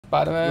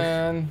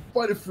Spider-Man.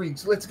 Spider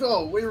freaks, let's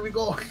go. Where are we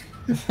going?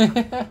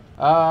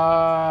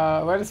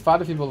 Where do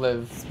spider people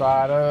live?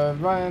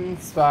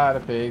 Spider-Man,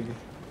 Spider-Pig.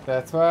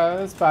 That's what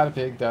a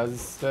Spider-Pig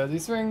does. Does he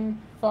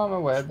swing from a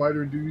web?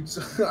 Spider dudes.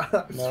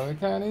 No, he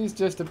can't. He's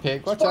just a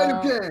pig. Watch Spider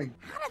out. gang.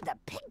 How did the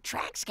pig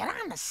tracks get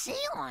on the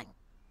ceiling?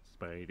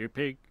 Spider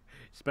Pig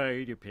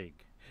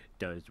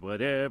does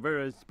whatever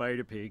a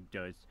Spider Pig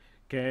does.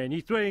 Can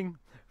he swing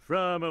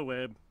from a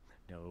web?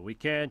 No, he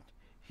can't.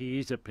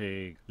 He's a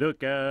pig.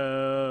 Look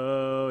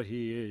out,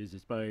 he is a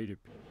Spider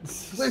Pig.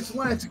 Let's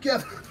land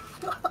together.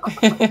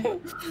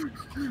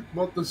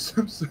 Not the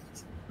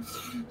Simpsons.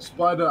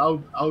 Spider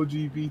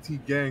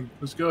LGBT gang.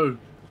 Let's go.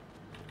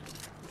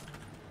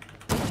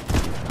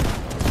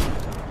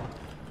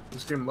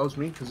 This game loves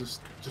me because it's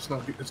just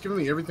not. It's giving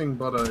me everything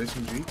but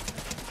SMG.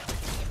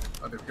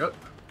 Oh, there we go.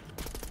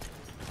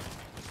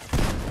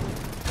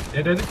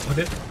 Yeah, did it? I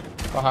did.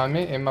 Behind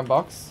me, in my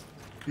box.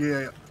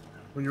 Yeah.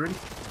 When you're ready.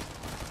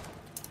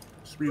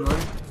 Just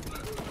reloading.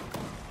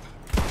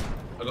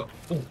 I got.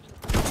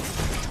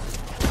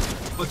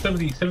 Oh,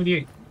 70,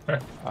 78.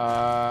 Right.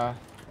 Oh,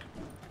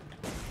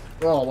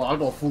 well, I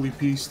got fully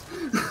pieced.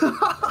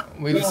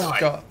 We just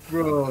got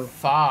Bro.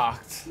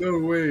 fucked. No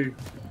way.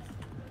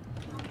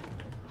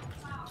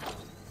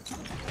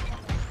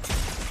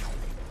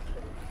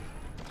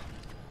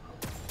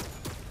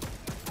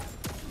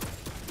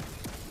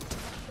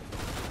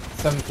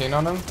 $17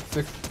 on him.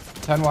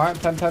 10 white,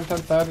 10, 10, 10,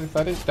 30,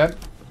 30. Dead.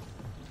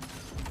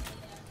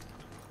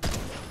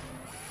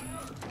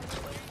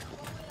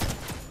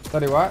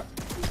 $30 white.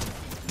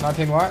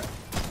 19 white.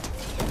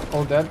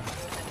 All dead.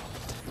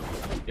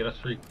 Yeah, that's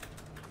free.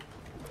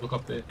 Look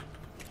up there.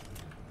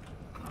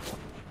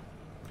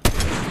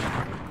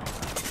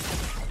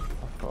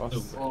 Of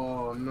course.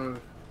 Oh, no.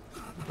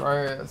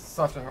 Bro, it's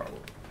such a horrible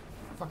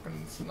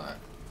fucking snipe.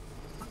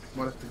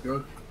 Might have to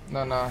go.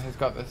 No, he's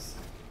got this.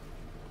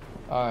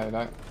 Oh, you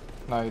don't.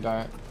 No, you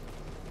don't.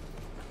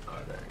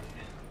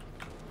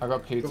 I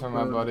got pizza on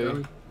my body.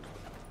 Oh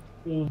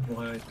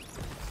my. Am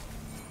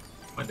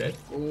I dead?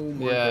 Oh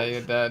my Yeah, gosh.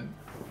 you're dead.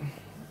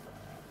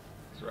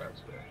 It's right.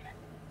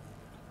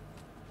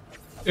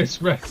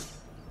 It's right.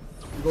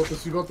 You got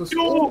this, you got this.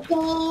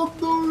 Oh,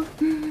 no!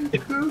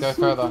 Go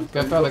further,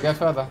 go further, go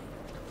further.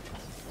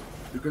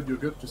 You're good, you're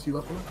good. Just heal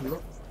up on it, heal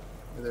up.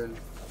 And then...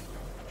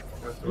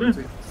 That's the right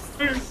thing.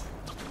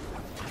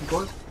 Keep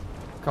going.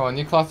 Come on,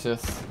 you clutch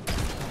this.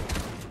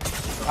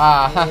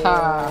 Ah,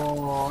 haha.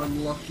 Oh,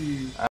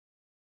 unlucky.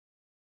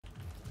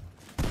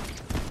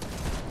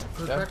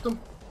 Perfect him.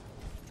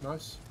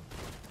 Nice.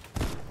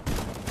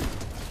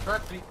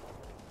 Crack me.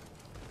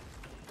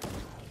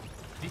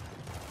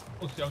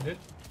 Oh, see, I'm dead.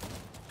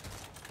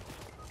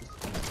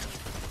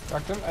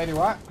 Cracked him, 80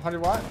 white, 100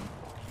 white.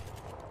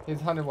 He's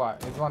 100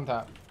 white, he's one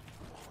tap.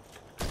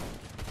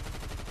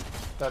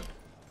 Dead.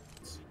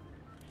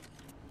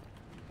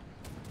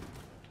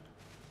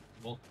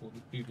 Multiple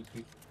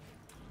previously.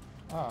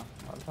 Ah,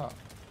 on top.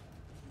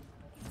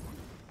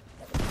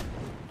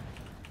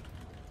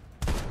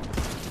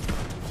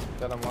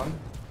 Dead on one.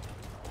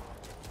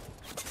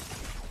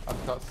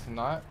 I've got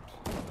sniped.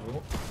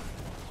 Oh.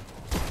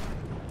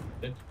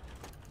 Dead.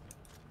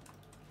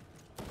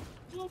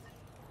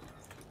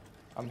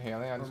 I'm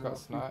healing, I just got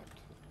sniped.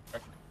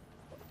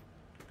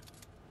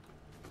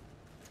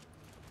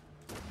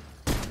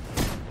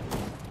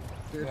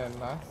 Yeah,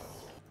 nice.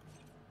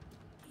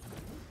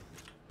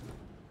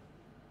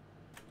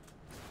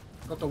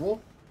 Got the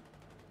wall.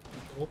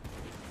 Oh.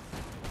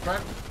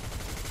 Crack.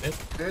 Dead.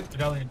 Dead.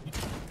 Medallion.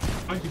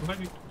 Behind you, behind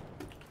me.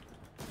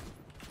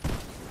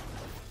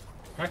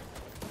 Crack.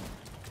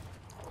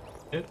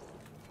 Dead.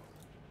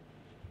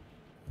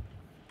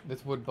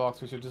 This wood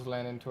box, we should just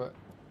land into it.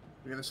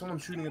 Yeah, there's someone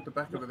shooting at the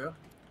back over there.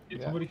 Yeah,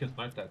 Yeah. somebody can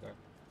snipe that guy.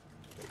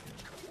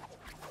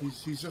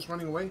 He's just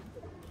running away.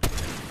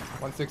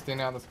 116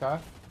 out of the sky.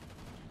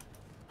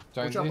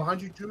 Watch out Jonesy.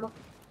 behind you, Juma.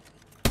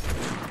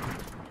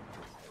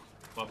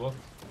 My boy.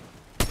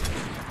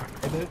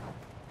 I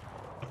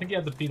think he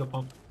had the feeder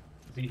pump.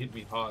 Cause he hit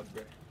me hard,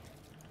 bro.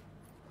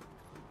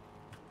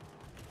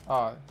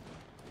 Oh.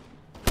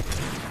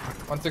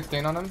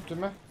 116 on him,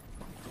 Jimmy.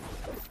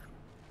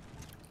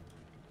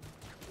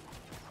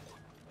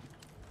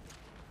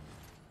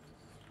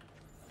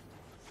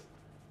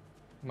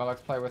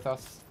 Malak's play with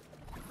us.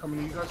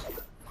 Coming to you guys.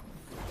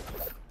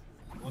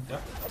 One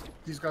tap.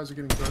 These guys are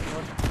getting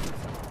third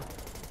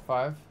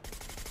 5.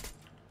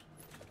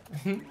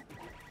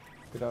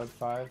 Good old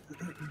 5.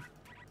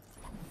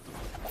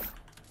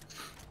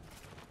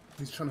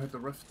 He's trying to hit the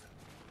rift.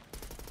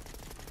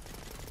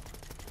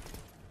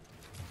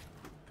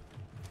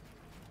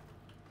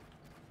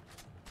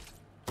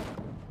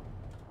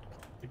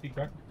 Is he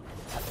crack?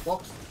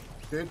 Box.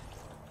 Dead.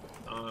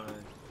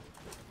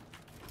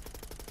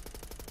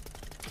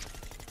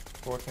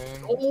 14.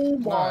 Oh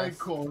my Nice.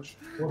 What gosh.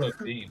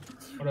 a beam.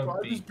 What a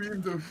I beam. just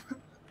beamed him.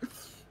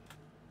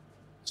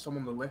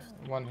 Someone on the left.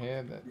 One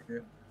here. That Yeah.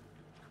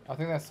 I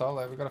think they're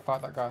solo. We gotta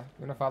fight that guy.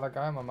 We're gonna fight that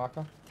guy on my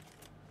marker. I'm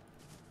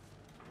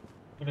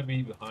gonna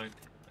be behind.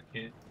 I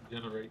can't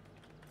generate.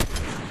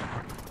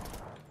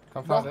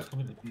 Come find No. it. Come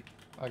in the deep.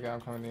 Okay,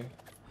 I'm coming to you.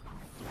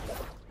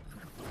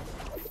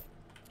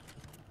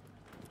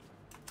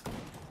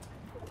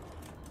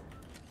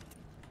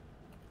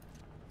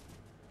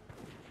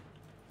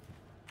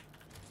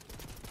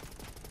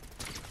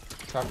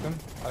 Cracked him.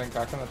 I didn't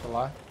crack him, that's a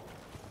lie.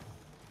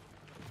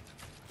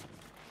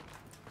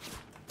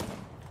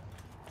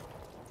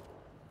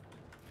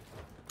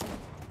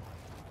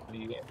 What do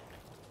you get?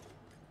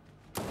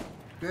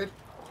 Dead.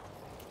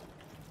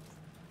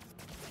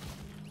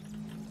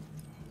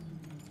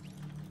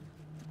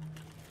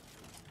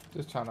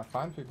 Just trying to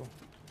find people.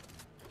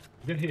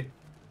 Get here.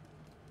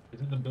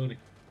 He's in the building.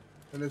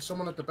 And there's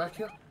someone at the back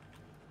here.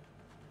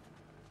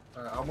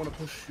 I want to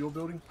push your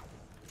building.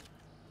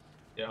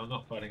 Yeah, I'm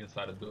not fighting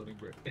inside a building,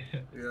 bro.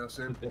 Yeah,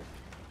 same.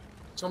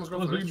 Someone's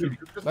going Oh, for this. really?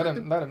 Just Let let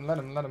him, let him, let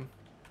him, let him.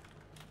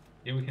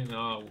 Yeah, we can,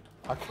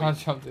 I can't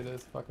jump through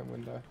this fucking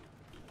window.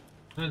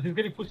 No, he's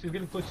getting pushed, he's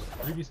getting pushed.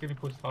 Ruby's getting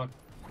pushed hard.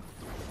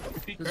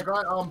 There's a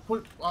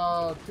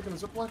guy taking a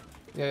zip line.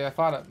 Yeah,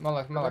 fight it.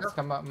 Malak, Yeah.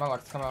 come out,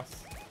 Malak, come out.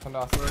 Come to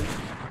us.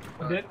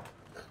 I'm dead.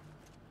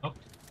 Oh,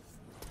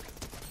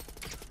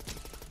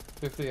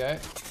 58.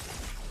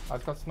 I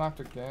got sniped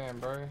again,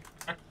 bro.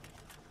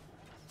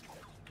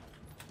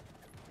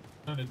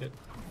 no, they're dead.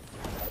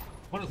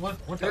 One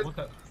tap, Dead. one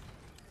tap.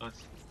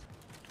 Nice.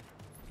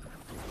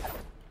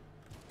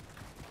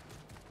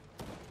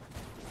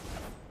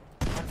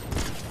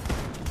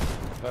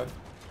 Dead.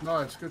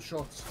 Nice, good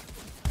shots.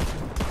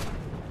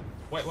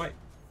 Wait. Dead.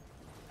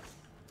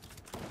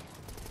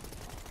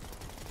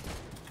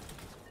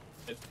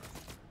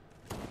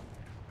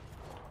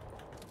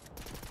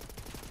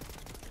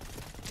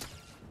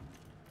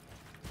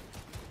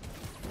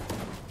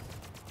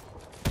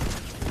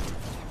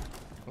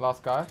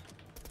 Last guy.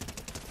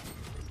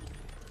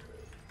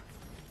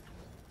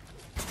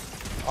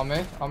 On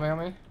me.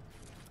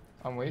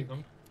 I'm weak.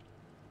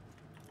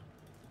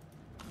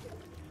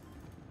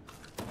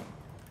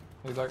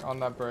 He's like on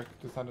that brick,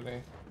 just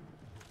underneath.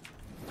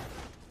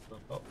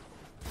 Oh.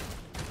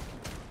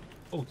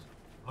 Oh,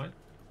 hi.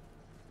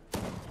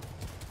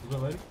 Is that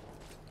ready?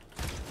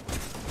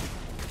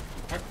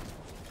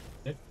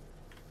 Dead.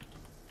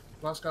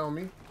 Last guy on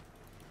me.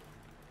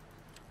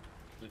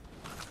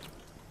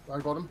 I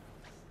got him.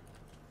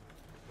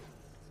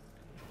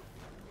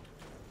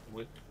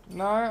 Wait.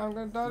 No, I'm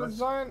gonna die to Nice.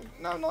 zone.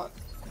 No, I'm not.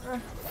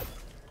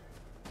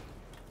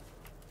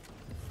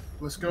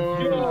 Let's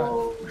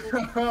go.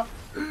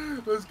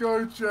 Let's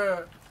go,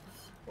 chat.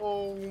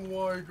 Oh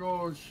my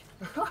gosh.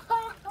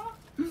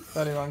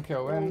 31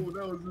 kill win. Oh,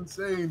 that was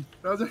insane.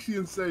 That was actually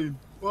insane.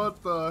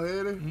 What the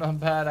hell? Not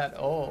bad at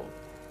all.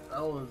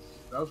 That was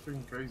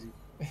freaking crazy.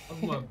 That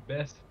was my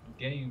best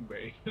game,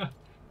 bro.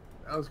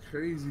 That was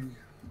crazy.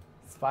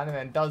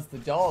 Spider-Man does the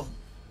job.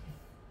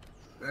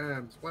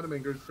 Damn,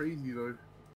 Spider-Man goes crazy though.